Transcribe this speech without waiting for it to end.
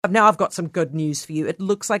Now I've got some good news for you. It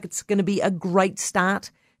looks like it's going to be a great start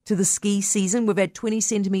to the ski season. We've had 27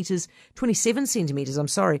 centimetres, of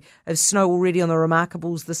snow already on the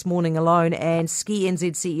Remarkables this morning alone. And Ski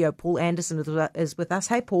NZ CEO Paul Anderson is with us.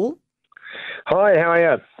 Hey, Paul. Hi, how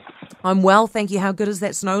are you? I'm well, thank you. How good is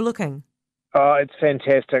that snow looking? Oh, it's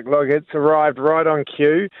fantastic. Look, it's arrived right on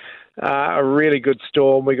cue. A really good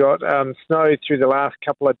storm. We got snow through the last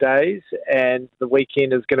couple of days, and the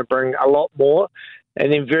weekend is going to bring a lot more.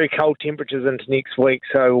 And then very cold temperatures into next week,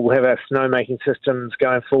 so we'll have our snowmaking systems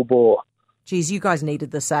going full bore. Geez, you guys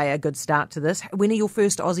needed this, a good start to this. When are your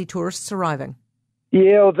first Aussie tourists arriving?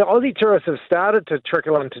 Yeah, well, the Aussie tourists have started to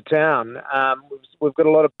trickle into town. We've got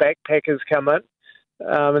a lot of backpackers come in,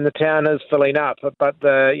 and the town is filling up. But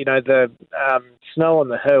the snow on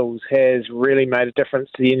the hills has really made a difference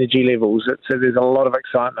to the energy levels. So there's a lot of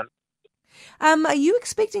excitement. Are you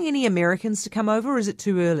expecting any Americans to come over, or is it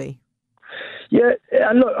too early? Yeah,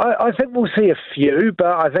 look, I think we'll see a few, but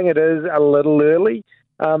I think it is a little early.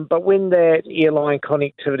 But when that airline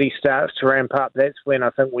connectivity starts to ramp up, that's when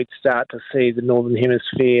I think we'd start to see the Northern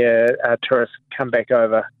Hemisphere tourists come back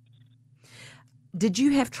over. Did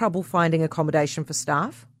you have trouble finding accommodation for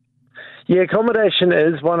staff? Yeah, accommodation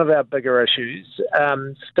is one of our bigger issues.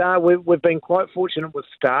 We've been quite fortunate with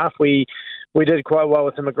staff. We did quite well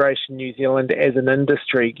with Immigration New Zealand as an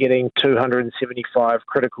industry, getting 275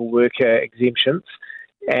 critical worker exemptions.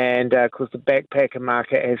 And of course, the backpacker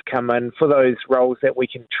market has come in for those roles that we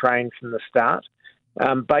can train from the start.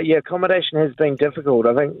 But yeah, accommodation has been difficult.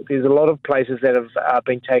 I think there's a lot of places that have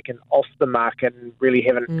been taken off the market and really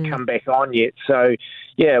haven't come back on yet. So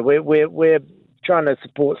yeah, we're trying to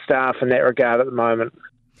support staff in that regard at the moment.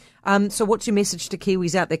 So what's your message to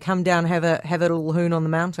Kiwis out there? Come down, have a little hoon on the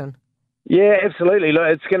mountain. Yeah, absolutely. Look,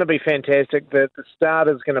 it's going to be fantastic. The start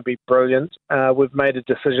is going to be brilliant. We've made a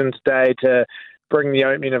decision today to bring the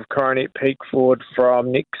opening of Coronet Peak forward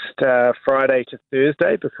from next Friday to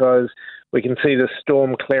Thursday because we can see the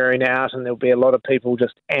storm clearing out and there'll be a lot of people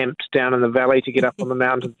just amped down in the valley to get up on the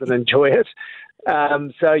mountains and enjoy it.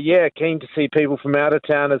 So, yeah, keen to see people from out of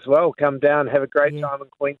town as well come down, have a great time in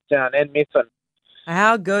Queenstown and Methven.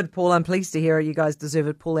 How good, Paul. I'm pleased to hear it. You guys deserve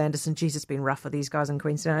it. Paul Anderson. Jeez, it's been rough for these guys in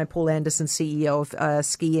Queenstown. Paul Anderson, CEO of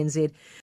Ski NZ.